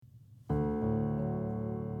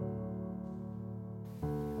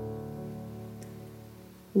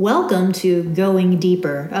Welcome to Going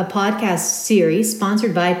Deeper, a podcast series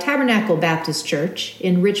sponsored by Tabernacle Baptist Church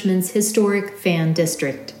in Richmond's historic Fan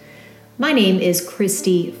District. My name is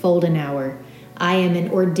Christy Foldenauer. I am an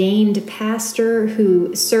ordained pastor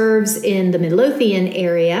who serves in the Midlothian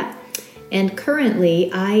area, and currently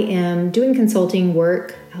I am doing consulting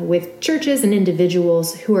work with churches and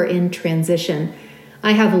individuals who are in transition.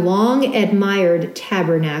 I have long admired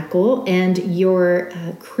Tabernacle and your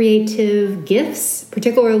creative gifts,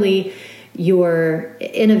 particularly your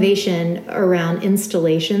innovation around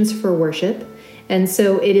installations for worship. And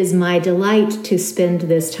so it is my delight to spend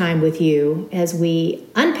this time with you as we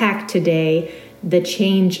unpack today the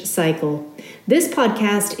change cycle. This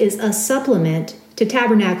podcast is a supplement to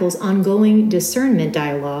Tabernacle's ongoing discernment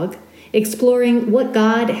dialogue, exploring what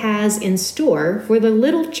God has in store for the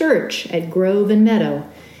little church at Grove and Meadow,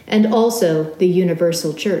 and also the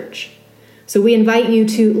universal church. So we invite you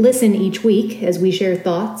to listen each week as we share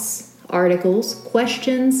thoughts, articles,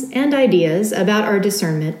 questions, and ideas about our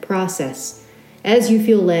discernment process. As you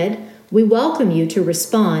feel led, we welcome you to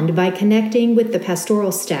respond by connecting with the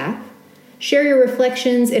pastoral staff, share your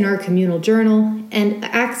reflections in our communal journal, and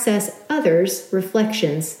access others'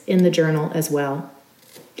 reflections in the journal as well.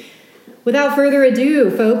 Without further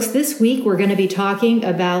ado, folks, this week we're going to be talking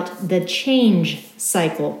about the change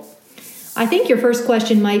cycle. I think your first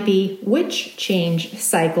question might be, which change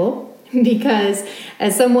cycle? Because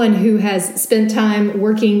as someone who has spent time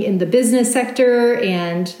working in the business sector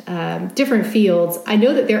and different fields, I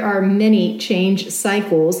know that there are many change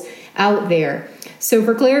cycles out there. So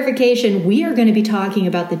for clarification, we are going to be talking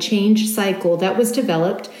about the change cycle that was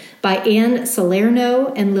developed by Anne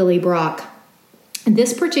Salerno and Lily Brock.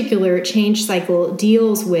 This particular change cycle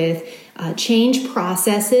deals with change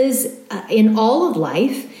processes in all of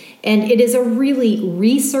life, and it is a really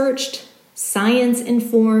researched,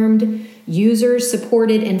 science-informed,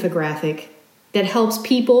 user-supported infographic that helps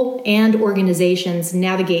people and organizations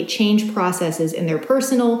navigate change processes in their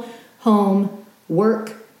personal, home,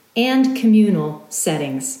 work, and communal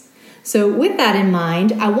settings. So with that in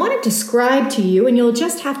mind, I want to describe to you, and you'll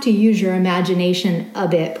just have to use your imagination a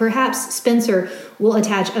bit. Perhaps Spencer will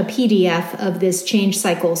attach a PDF of this change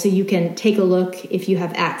cycle so you can take a look if you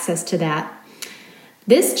have access to that.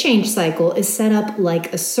 This change cycle is set up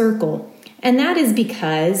like a circle, and that is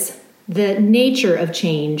because the nature of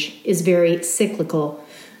change is very cyclical.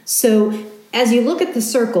 So as you look at the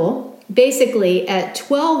circle, basically at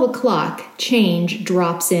 12 o'clock, change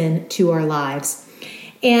drops into our lives.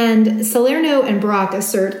 And Salerno and Brock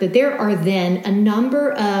assert that there are then a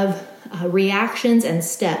number of reactions and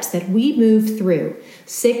steps that we move through,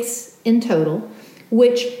 6 in total,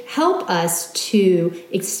 which help us to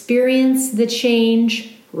experience the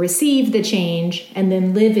change, receive the change, and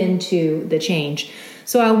then live into the change.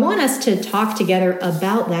 So I want us to talk together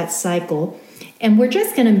about that cycle, and we're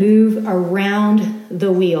just going to move around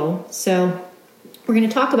the wheel. So we're going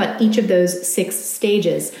to talk about each of those 6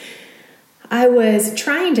 stages. I was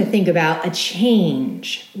trying to think about a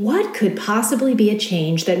change. What could possibly be a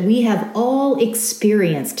change that we have all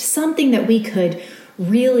experienced? Something that we could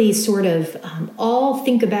really sort of all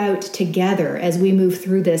think about together as we move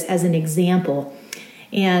through this as an example.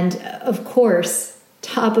 And of course,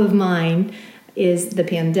 top of mind is the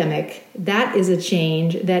pandemic. That is a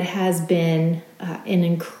change that has been an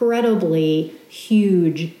incredibly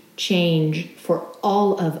huge change for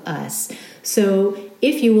all of us. So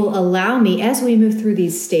if you will allow me, as we move through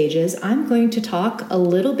these stages, I'm going to talk a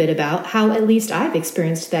little bit about how at least I've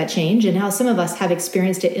experienced that change and how some of us have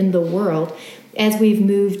experienced it in the world as we've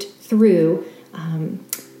moved through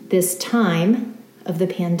this time of the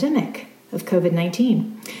pandemic of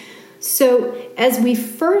COVID-19. So as we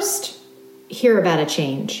first hear about a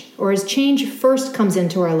change, or as change first comes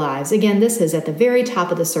into our lives, again, this is at the very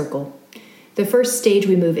top of the circle. The first stage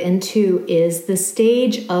we move into is the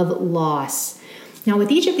stage of loss. Now,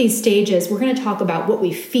 with each of these stages, we're going to talk about what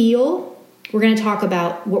we feel. We're going to talk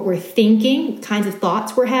about what we're thinking, kinds of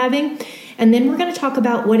thoughts we're having. And then we're going to talk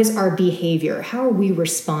about what is our behavior. How are we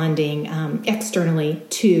responding externally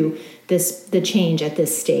to the change at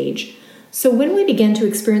this stage? So when we begin to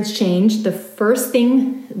experience change, the first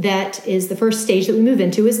thing that is the first stage that we move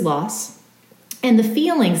into is loss. And the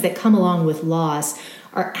feelings that come along with loss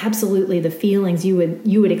are absolutely the feelings you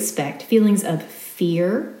would expect. Feelings of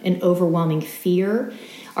fear and overwhelming fear.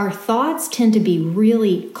 Our thoughts tend to be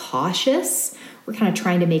really cautious. We're kind of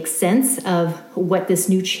trying to make sense of what this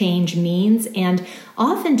new change means. And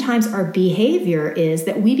oftentimes our behavior is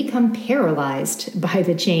that we become paralyzed by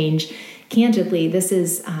the change. Candidly, this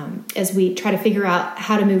is as we try to figure out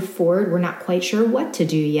how to move forward, we're not quite sure what to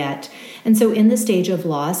do yet. And so in the stage of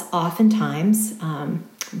loss, oftentimes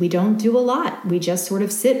we don't do a lot. We just sort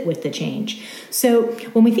of sit with the change. So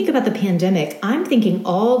when we think about the pandemic, I'm thinking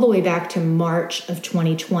all the way back to March of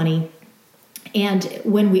 2020. And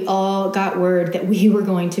when we all got word that we were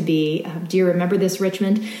going to be, do you remember this,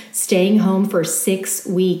 Richmond? Staying home for 6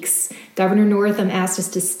 weeks. Governor Northam asked us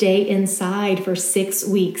to stay inside for 6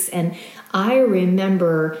 weeks. And I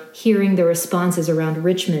remember hearing the responses around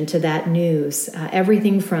Richmond to that news.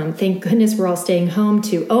 Everything from, thank goodness we're all staying home,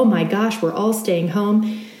 to, oh my gosh, we're all staying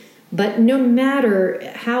home. But no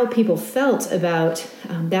matter how people felt about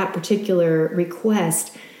that particular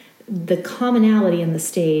request, the commonality in the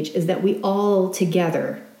stage is that we all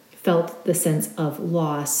together felt the sense of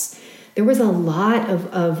loss. There was a lot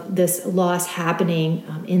of this loss happening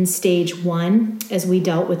in stage 1 as we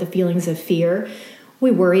dealt with the feelings of fear.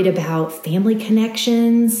 We worried about family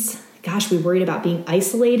connections. Gosh, we worried about being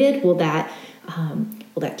isolated. Will that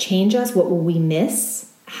change us? What will we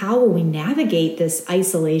miss? How will we navigate this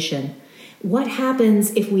isolation? What happens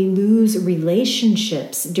if we lose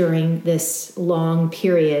relationships during this long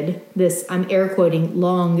period? This, I'm air quoting,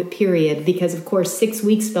 long period, because of course 6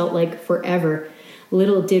 weeks felt like forever.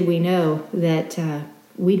 Little did we know that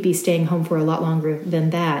we'd be staying home for a lot longer than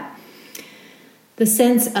that. The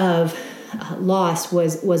sense of loss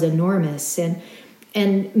was enormous,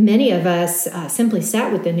 and many of us simply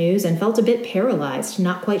sat with the news and felt a bit paralyzed,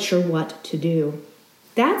 not quite sure what to do.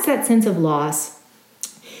 That's that sense of loss.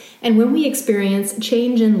 And when we experience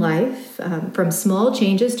change in life, from small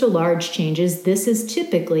changes to large changes, this is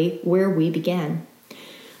typically where we begin.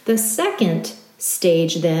 The second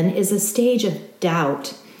stage then is a stage of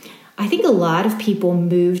doubt. I think a lot of people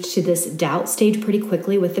moved to this doubt stage pretty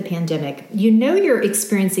quickly with the pandemic. You know you're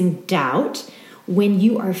experiencing doubt when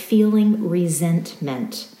you are feeling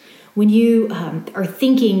resentment, when you are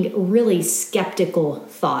thinking really skeptical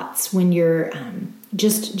thoughts, when you're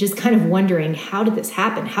just kind of wondering, how did this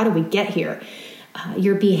happen? How did we get here?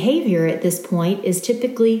 Your behavior at this point is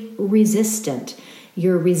typically resistant.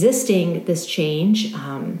 You're resisting this change.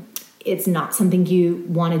 It's not something you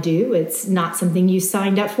want to do. It's not something you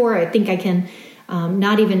signed up for. I think I can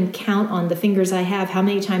not even count on the fingers I have how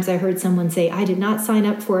many times I heard someone say, I did not sign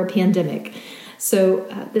up for a pandemic. So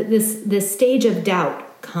this stage of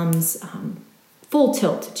doubt comes full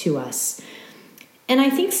tilt to us. And I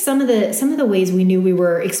think some of the ways we knew we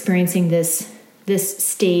were experiencing this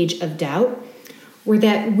stage of doubt were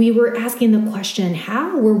that we were asking the question,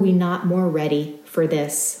 how were we not more ready for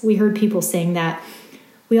this? We heard people saying that.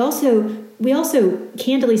 We also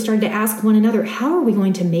candidly started to ask one another, how are we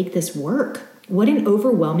going to make this work? What an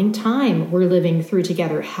overwhelming time we're living through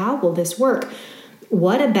together. How will this work?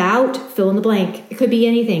 What about fill in the blank? It could be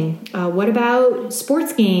anything. What about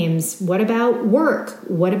sports games? What about work?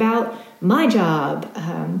 What about my job?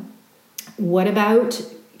 What about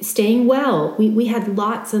staying well? We had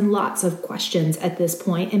lots and lots of questions at this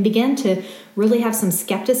point and began to really have some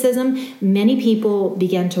skepticism. Many people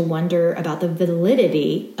began to wonder about the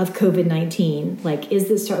validity of COVID-19. Like, is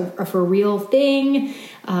this a for real thing?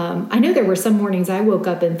 I know there were some mornings I woke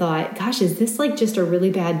up and thought, gosh, is this like just a really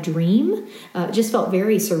bad dream? It just felt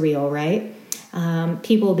very surreal, right?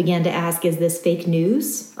 People began to ask, is this fake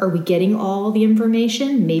news? Are we getting all the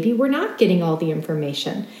information? Maybe we're not getting all the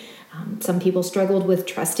information. Some people struggled with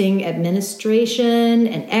trusting administration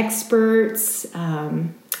and experts.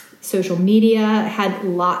 Social media had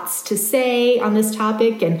lots to say on this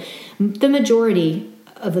topic, and the majority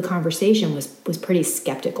of the conversation was pretty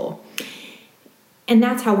skeptical. And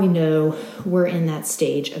that's how we know we're in that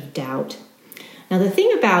stage of doubt. Now, the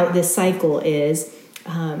thing about this cycle is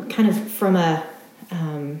kind of from a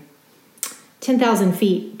 10,000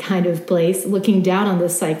 feet kind of place, looking down on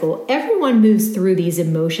this cycle, everyone moves through these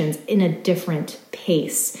emotions in a different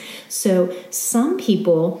pace. So some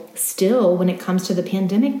people still, when it comes to the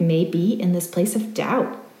pandemic, may be in this place of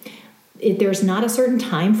doubt. There's not a certain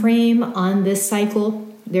time frame on this cycle.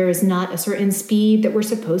 There is not a certain speed that we're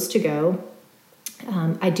supposed to go.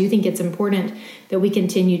 I do think it's important that we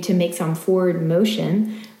continue to make some forward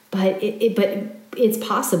motion, but it's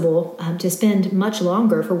possible to spend much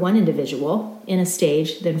longer for one individual in a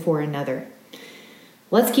stage than for another.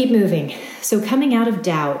 Let's keep moving. So coming out of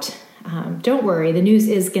doubt, don't worry, the news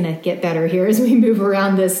is going to get better here as we move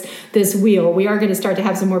around this wheel. We are going to start to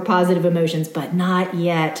have some more positive emotions, but not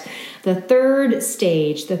yet. The third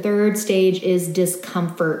stage is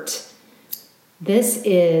discomfort. This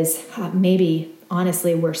is maybe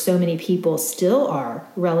honestly where so many people still are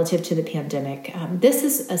relative to the pandemic. This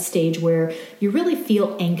is a stage where you really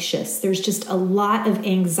feel anxious. There's just a lot of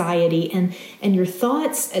anxiety, and your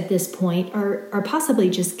thoughts at this point are possibly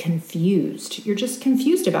just confused. You're just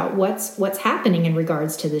confused about what's happening in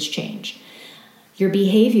regards to this change. Your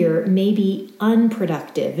behavior may be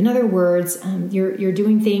unproductive. In other words, you're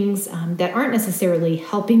doing things that aren't necessarily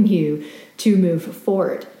helping you to move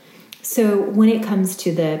forward. So when it comes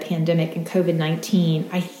to the pandemic and COVID-19,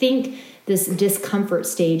 I think this discomfort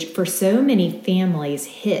stage for so many families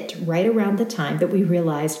hit right around the time that we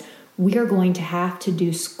realized we are going to have to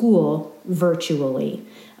do school virtually,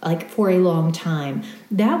 like for a long time.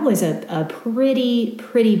 That was a pretty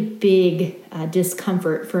big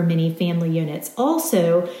discomfort for many family units.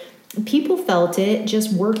 Also, people felt it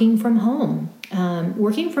just working from home.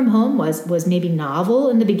 Working from home was maybe novel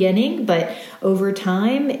in the beginning, but over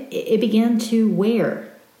time it began to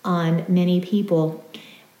wear on many people.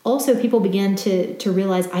 Also, people began to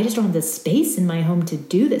realize, I just don't have the space in my home to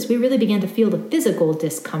do this. We really began to feel the physical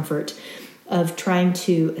discomfort of trying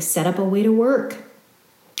to set up a way to work.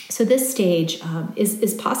 So this stage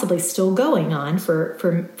is possibly still going on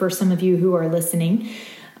for some of you who are listening.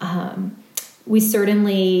 We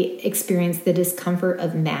certainly experienced the discomfort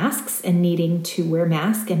of masks and needing to wear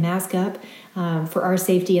masks and mask up for our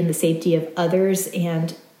safety and the safety of others.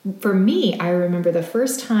 And for me, I remember the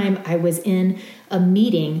first time I was in a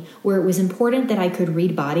meeting where it was important that I could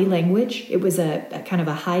read body language. It was a kind of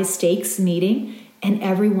a high stakes meeting, and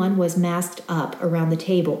everyone was masked up around the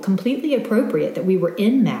table. Completely appropriate that we were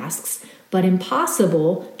in masks, but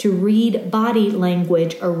impossible to read body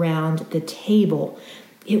language around the table.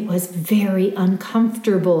 It was very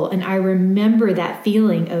uncomfortable, and I remember that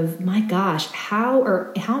feeling of, my gosh, how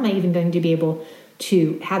am I even going to be able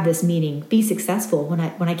to have this meeting be successful when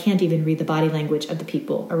I can't even read the body language of the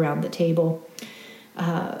people around the table?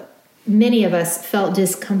 Many of us felt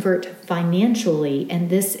discomfort financially,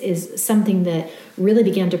 and this is something that really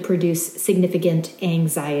began to produce significant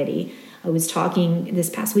anxiety. I was talking this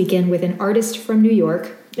past weekend with an artist from New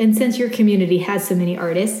York, and since your community has so many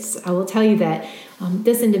artists, I will tell you that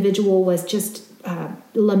this individual was just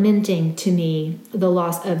lamenting to me the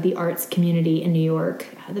loss of the arts community in New York.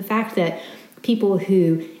 The fact that people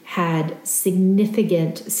who had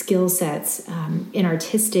significant skill sets in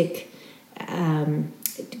artistic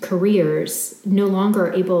careers no longer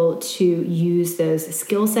are able to use those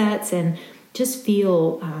skill sets, and just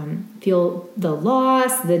feel the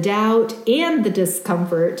loss, the doubt, and the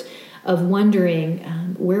discomfort of wondering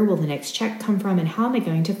where will the next check come from and how am I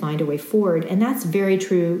going to find a way forward. And that's very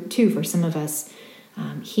true too for some of us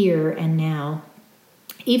here and now.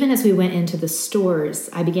 Even as we went into the stores,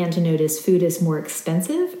 I began to notice food is more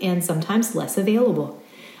expensive and sometimes less available.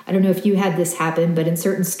 I don't know if you had this happen, but in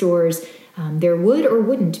certain stores, there would or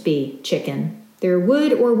wouldn't be chicken. There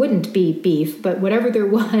would or wouldn't be beef, but whatever there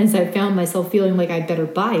was, I found myself feeling like I'd better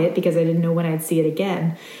buy it because I didn't know when I'd see it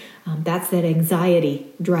again. That's that anxiety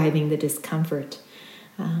driving the discomfort.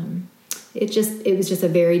 It was just a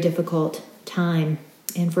very difficult time,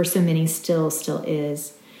 and for so many still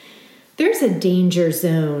is. There's a danger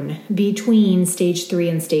zone between stage 3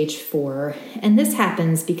 and stage 4, and this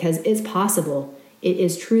happens because it's possible. It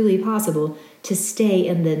is truly possible to stay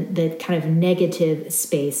in the kind of negative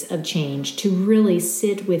space of change, to really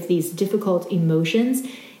sit with these difficult emotions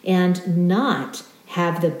and not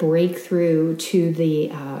have the breakthrough to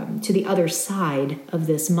the other side of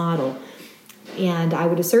this model. And I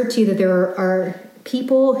would assert to you that there are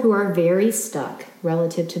people who are very stuck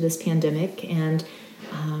relative to this pandemic, and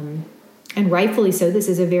rightfully so. This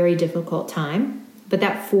is a very difficult time. But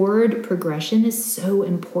that forward progression is so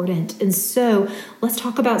important. And so let's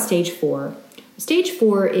talk about stage 4. Stage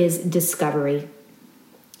 4 is discovery.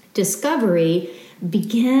 Discovery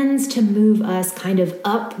begins to move us kind of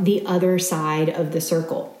up the other side of the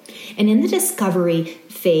circle. And in the discovery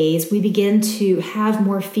phase, we begin to have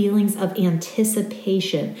more feelings of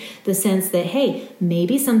anticipation, the sense that, hey,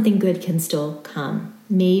 maybe something good can still come.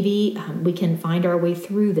 Maybe we can find our way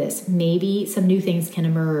through this. Maybe some new things can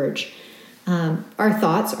emerge. Our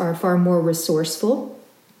thoughts are far more resourceful.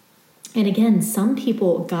 And again, some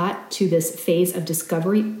people got to this phase of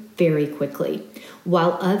discovery very quickly,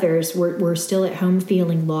 while others were still at home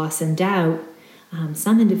feeling loss and doubt.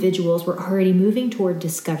 Some individuals were already moving toward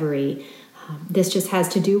discovery. This just has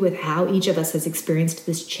to do with how each of us has experienced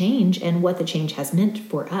this change and what the change has meant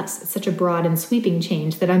for us. It's such a broad and sweeping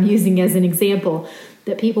change that I'm using as an example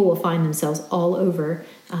that people will find themselves all over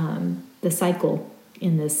the cycle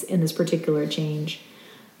in this particular change.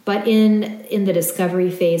 But in the discovery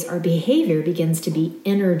phase, our behavior begins to be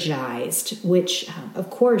energized, which of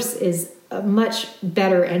course is a much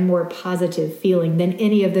better and more positive feeling than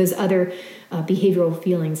any of those other behavioral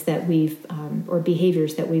feelings that or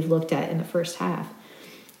behaviors that we've looked at in the first half.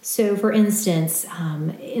 So for instance,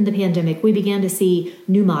 in the pandemic, we began to see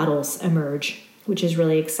new models emerge, which is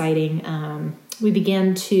really exciting. We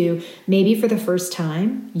began to, maybe for the first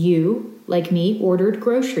time, you, like me, ordered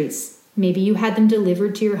groceries. Maybe you had them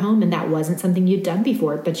delivered to your home and that wasn't something you'd done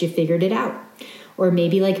before, but you figured it out. Or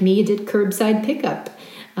maybe like me, you did curbside pickup.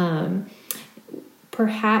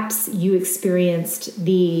 Perhaps you experienced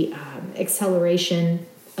the acceleration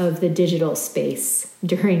of the digital space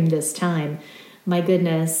during this time. My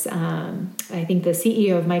goodness, I think the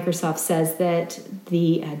CEO of Microsoft says that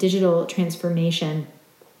the digital transformation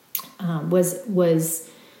was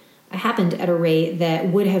happened at a rate that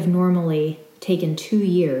would have normally taken 2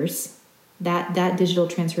 years. That digital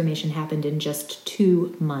transformation happened in just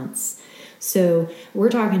 2 months. So we're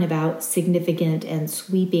talking about significant and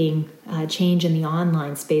sweeping change in the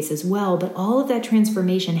online space as well. But all of that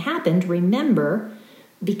transformation happened, remember,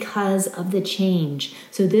 because of the change.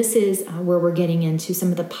 So this is where we're getting into some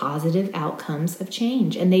of the positive outcomes of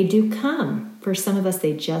change. And they do come. For some of us,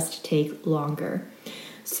 they just take longer.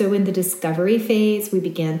 So in the discovery phase, we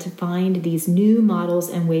began to find these new models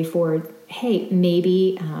and way forward. Hey,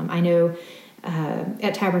 maybe, I know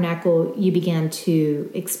at Tabernacle, you began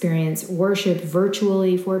to experience worship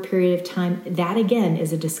virtually for a period of time. That, again,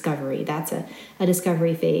 is a discovery. That's a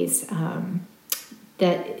discovery phase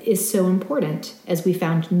that is so important as we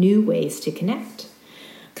found new ways to connect.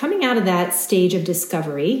 Coming out of that stage of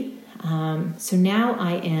discovery, so now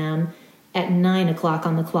I am at 9 o'clock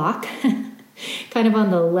on the clock, kind of on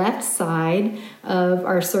the left side of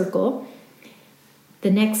our circle.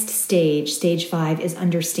 The next stage, stage 5, is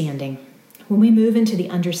understanding. When we move into the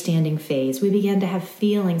understanding phase, we begin to have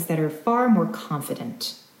feelings that are far more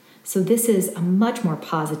confident. So this is a much more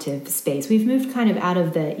positive space. We've moved kind of out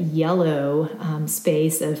of the yellow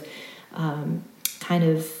space of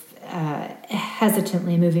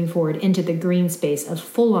hesitantly moving forward into the green space of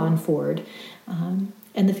full-on forward. And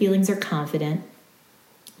the feelings are confident.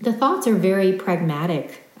 The thoughts are very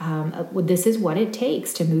pragmatic. This is what it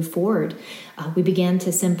takes to move forward. We began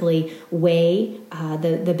to simply weigh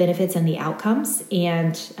the benefits and the outcomes,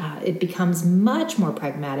 and it becomes much more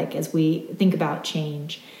pragmatic as we think about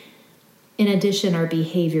change. In addition, our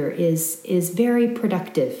behavior is very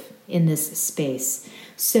productive in this space.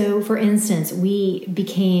 So, for instance, we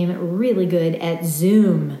became really good at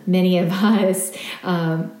Zoom, many of us.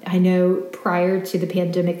 I know prior to the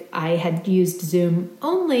pandemic, I had used Zoom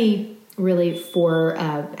only really for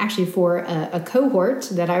a cohort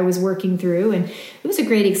that I was working through, and it was a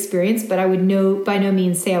great experience, but I would by no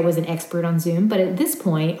means say I was an expert on Zoom. But at this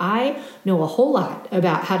point, I know a whole lot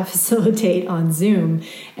about how to facilitate on Zoom,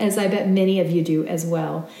 as I bet many of you do as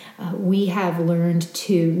well. We have learned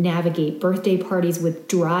to navigate birthday parties with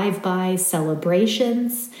drive-by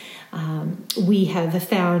celebrations. We have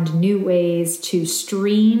found new ways to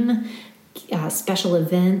stream special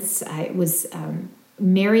events. I was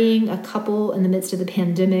marrying a couple in the midst of the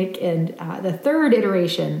pandemic, and the third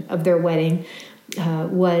iteration of their wedding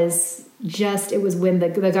was when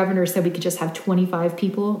the governor said we could just have 25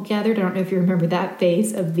 people gathered. I don't know if you remember that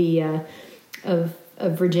phase of the of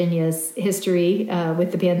Virginia's history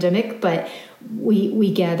with the pandemic, but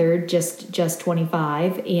we gathered just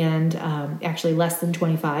 25, and actually less than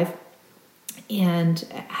 25, and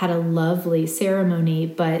had a lovely ceremony.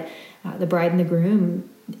 But the bride and the groom,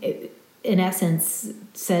 in essence,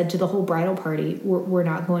 said to the whole bridal party, we're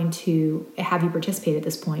not going to have you participate at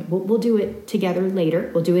this point. We'll do it together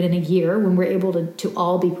later. We'll do it in a year when we're able to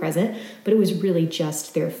all be present. But it was really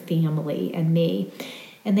just their family and me.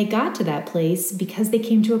 And they got to that place because they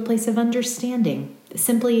came to a place of understanding,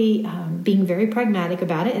 simply being very pragmatic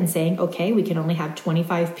about it and saying, okay, we can only have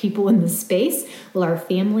 25 people in this space. Well, our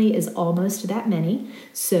family is almost that many.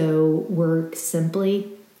 So we're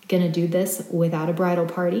simply going to do this without a bridal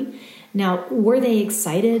party. Now, were they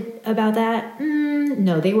excited about that?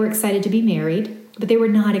 No, they were excited to be married, but they were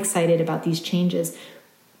not excited about these changes.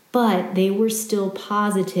 But they were still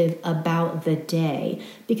positive about the day,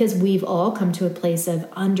 because we've all come to a place of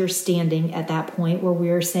understanding at that point where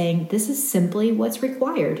we're saying, this is simply what's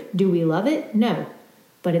required. Do we love it? No,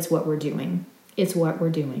 but it's what we're doing. It's what we're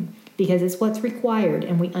doing because it's what's required,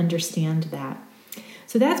 and we understand that.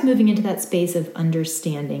 So that's moving into that space of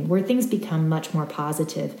understanding where things become much more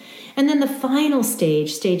positive. And then the final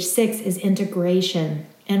stage, stage 6, is integration.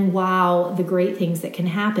 And wow, the great things that can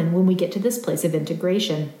happen when we get to this place of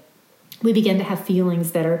integration. We begin to have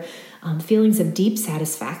feelings that are feelings of deep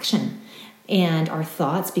satisfaction. And our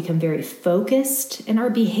thoughts become very focused, and our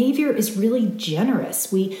behavior is really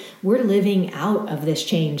generous. We're living out of this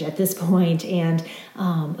change at this point and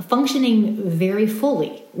functioning very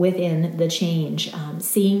fully within the change,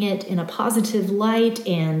 seeing it in a positive light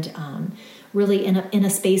and really in a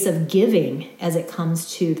space of giving as it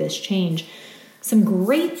comes to this change. Some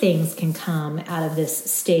great things can come out of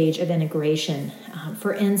this stage of integration.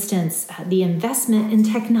 For instance, the investment in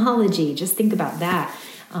technology, just think about that,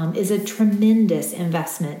 is a tremendous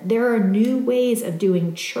investment. There are new ways of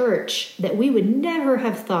doing church that we would never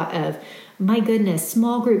have thought of. My goodness,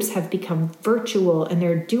 small groups have become virtual, and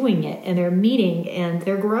they're doing it, and they're meeting, and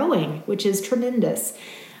they're growing, which is tremendous.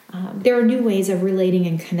 There are new ways of relating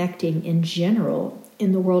and connecting in general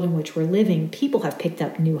in the world in which we're living. People have picked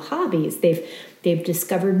up new hobbies. They've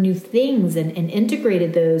discovered new things and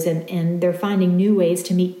integrated those, and they're finding new ways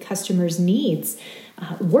to meet customers' needs.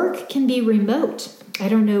 Work can be remote. I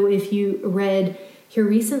don't know if you read here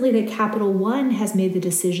recently that Capital One has made the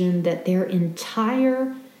decision that their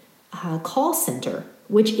entire call center,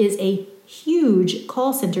 which is a huge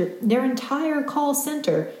call center, their entire call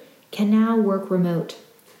center can now work remote.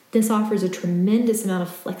 This offers a tremendous amount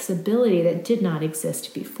of flexibility that did not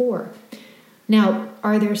exist before. Now,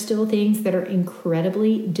 are there still things that are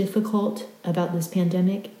incredibly difficult about this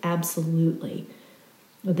pandemic? Absolutely.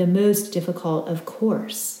 The most difficult, of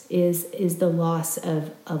course, is the loss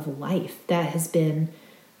of life. That has been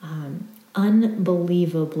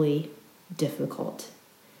unbelievably difficult.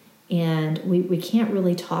 And we can't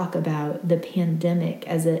really talk about the pandemic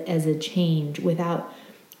as a change without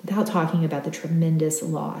talking about the tremendous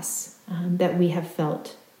loss that we have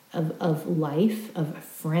felt of life, of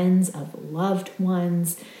friends, of loved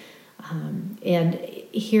ones. And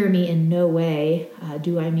hear me, in no way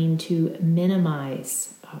do I mean to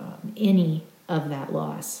minimize any of that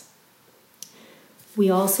loss. We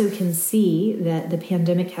also can see that the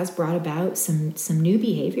pandemic has brought about some new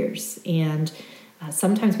behaviors, and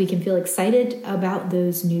sometimes we can feel excited about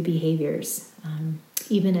those new behaviors,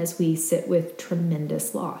 even as we sit with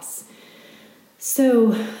tremendous loss.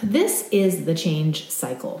 So this is the change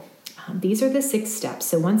cycle. These are the 6 steps.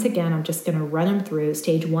 So once again, I'm just going to run them through.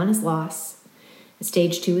 Stage 1 is loss.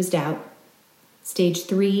 Stage 2 is doubt. Stage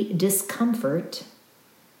 3, discomfort.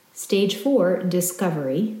 Stage 4,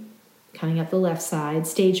 discovery, coming up the left side.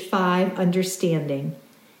 Stage 5, understanding.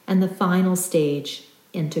 And the final stage,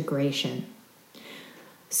 integration.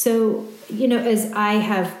 So, as I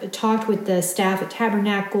have talked with the staff at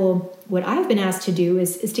Tabernacle, what I've been asked to do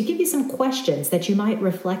is to give you some questions that you might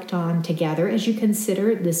reflect on together as you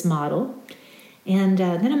consider this model. And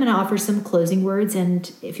then I'm going to offer some closing words, and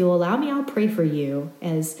if you'll allow me, I'll pray for you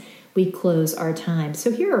as we close our time. So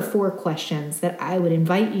here are 4 questions that I would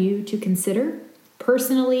invite you to consider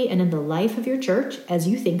personally and in the life of your church as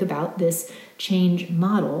you think about this change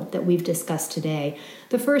model that we've discussed today.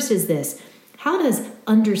 The first is this: how does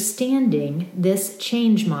understanding this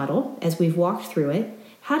change model, as we've walked through it,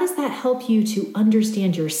 how does that help you to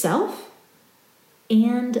understand yourself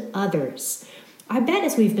and others? I bet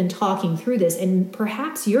as we've been talking through this, and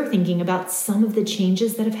perhaps you're thinking about some of the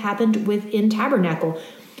changes that have happened within Tabernacle,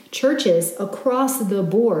 churches across the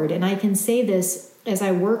board, and I can say this as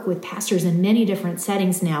I work with pastors in many different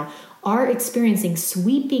settings now, are experiencing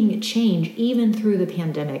sweeping change even through the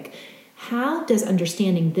pandemic. How does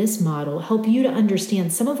understanding this model help you to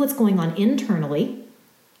understand some of what's going on internally,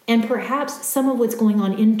 and perhaps some of what's going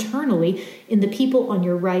on internally in the people on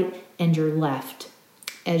your right and your left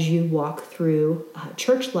as you walk through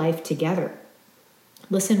church life together?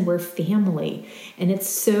 Listen, we're family, and it's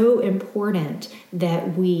so important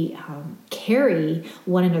that we carry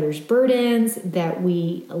one another's burdens, that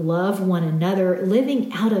we love one another.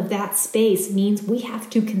 Living out of that space means we have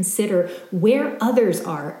to consider where others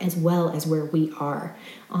are as well as where we are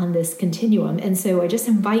on this continuum. And so I just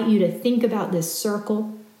invite you to think about this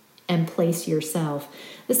circle and place yourself.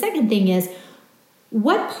 The second thing is,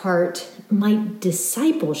 what part might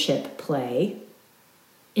discipleship play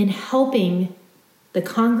in helping the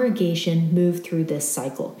congregation move through this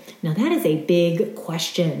cycle? Now, that is a big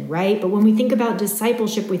question, right? But when we think about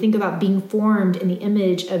discipleship, we think about being formed in the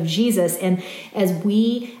image of Jesus. And as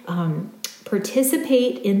we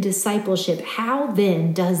participate in discipleship, how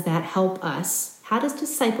then does that help us? How does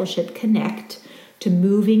discipleship connect to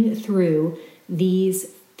moving through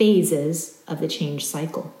these phases of the change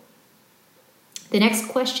cycle? The next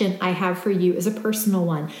question I have for you is a personal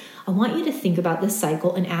one. I want you to think about this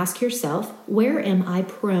cycle and ask yourself, where am I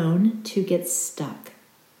prone to get stuck?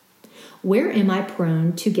 Where am I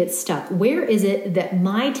prone to get stuck? Where is it that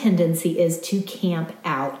my tendency is to camp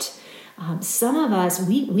out? Some of us,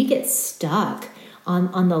 we get stuck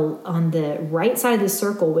on the right side of the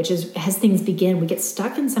circle, which is as things begin, we get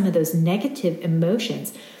stuck in some of those negative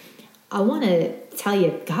emotions. I want to tell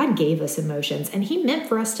you, God gave us emotions, and He meant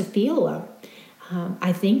for us to feel them.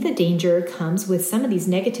 I think the danger comes with some of these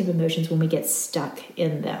negative emotions when we get stuck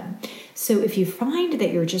in them. So if you find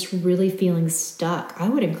that you're just really feeling stuck, I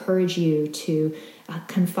would encourage you to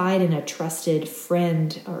confide in a trusted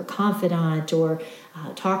friend or confidant, or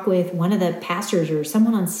talk with one of the pastors or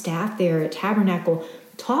someone on staff there at Tabernacle.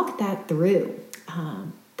 Talk that through.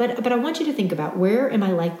 But I want you to think about, where am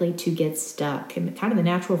I likely to get stuck? And kind of the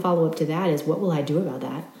natural follow-up to that is, what will I do about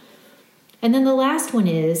that? And then the last one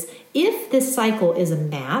is, if this cycle is a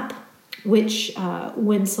map, which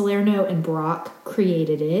when Salerno and Brock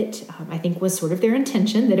created it, I think was sort of their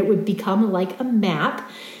intention, that it would become like a map,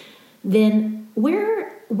 then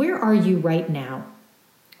where are you right now?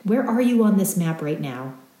 Where are you on this map right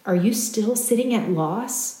now? Are you still sitting at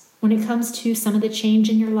loss when it comes to some of the change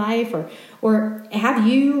in your life? Or have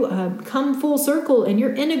you come full circle and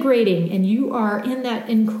you're integrating and you are in that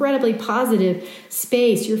incredibly positive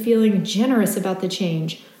space? You're feeling generous about the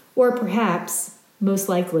change. Or perhaps, most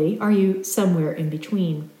likely, are you somewhere in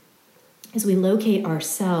between? As we locate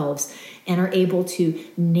ourselves and are able to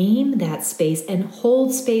name that space and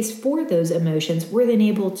hold space for those emotions, we're then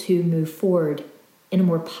able to move forward in a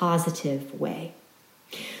more positive way.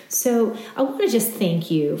 So I want to just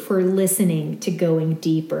thank you for listening to Going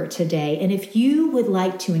Deeper today. And if you would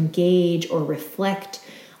like to engage or reflect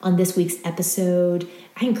on this week's episode,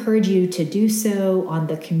 I encourage you to do so on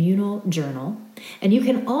the communal journal. And you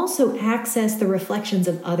can also access the reflections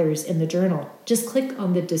of others in the journal. Just click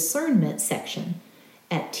on the discernment section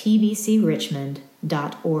at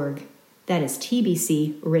tbcrichmond.org. That is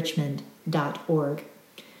tbcrichmond.org.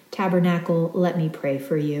 Tabernacle, let me pray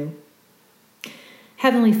for you.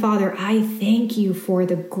 Heavenly Father, I thank you for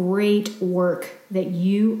the great work that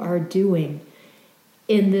you are doing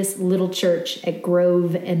in this little church at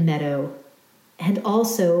Grove and Meadow, and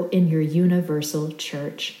also in your universal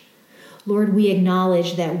church. Lord, we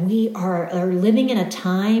acknowledge that we are living in a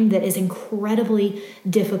time that is incredibly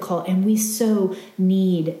difficult, and we so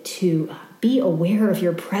need to be aware of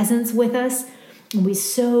your presence with us. And we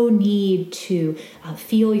so need to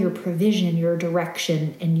feel your provision, your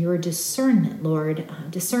direction, and your discernment, Lord.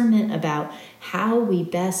 Discernment about how we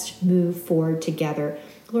best move forward together.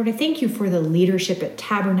 Lord, I thank you for the leadership at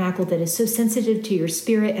Tabernacle that is so sensitive to your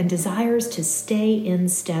spirit and desires to stay in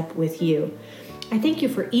step with you. I thank you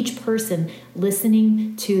for each person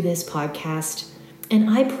listening to this podcast. And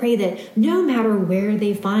I pray that no matter where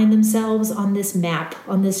they find themselves on this map,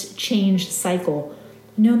 on this change cycle,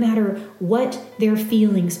 no matter what their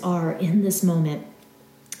feelings are in this moment,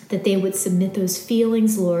 that they would submit those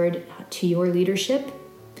feelings, Lord, to your leadership,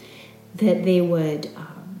 that they would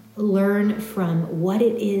learn from what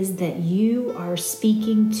it is that you are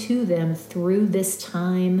speaking to them through this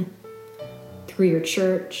time, through your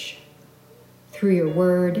church, through your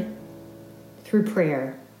word, through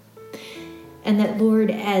prayer. And that,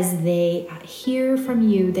 Lord, as they hear from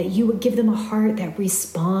you, that you would give them a heart that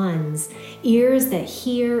responds, ears that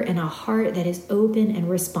hear, and a heart that is open and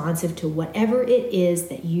responsive to whatever it is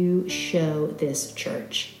that you show this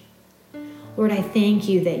church. Lord, I thank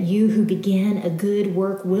you that you who began a good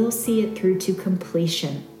work will see it through to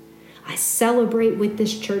completion. I celebrate with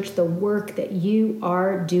this church the work that you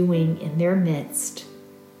are doing in their midst.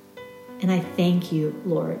 And I thank you,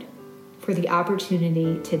 Lord, for the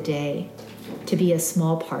opportunity today to be a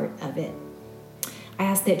small part of it. I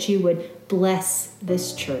ask that you would bless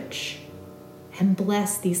this church and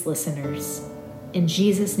bless these listeners. In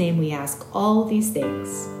Jesus' name we ask all these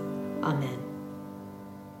things. Amen.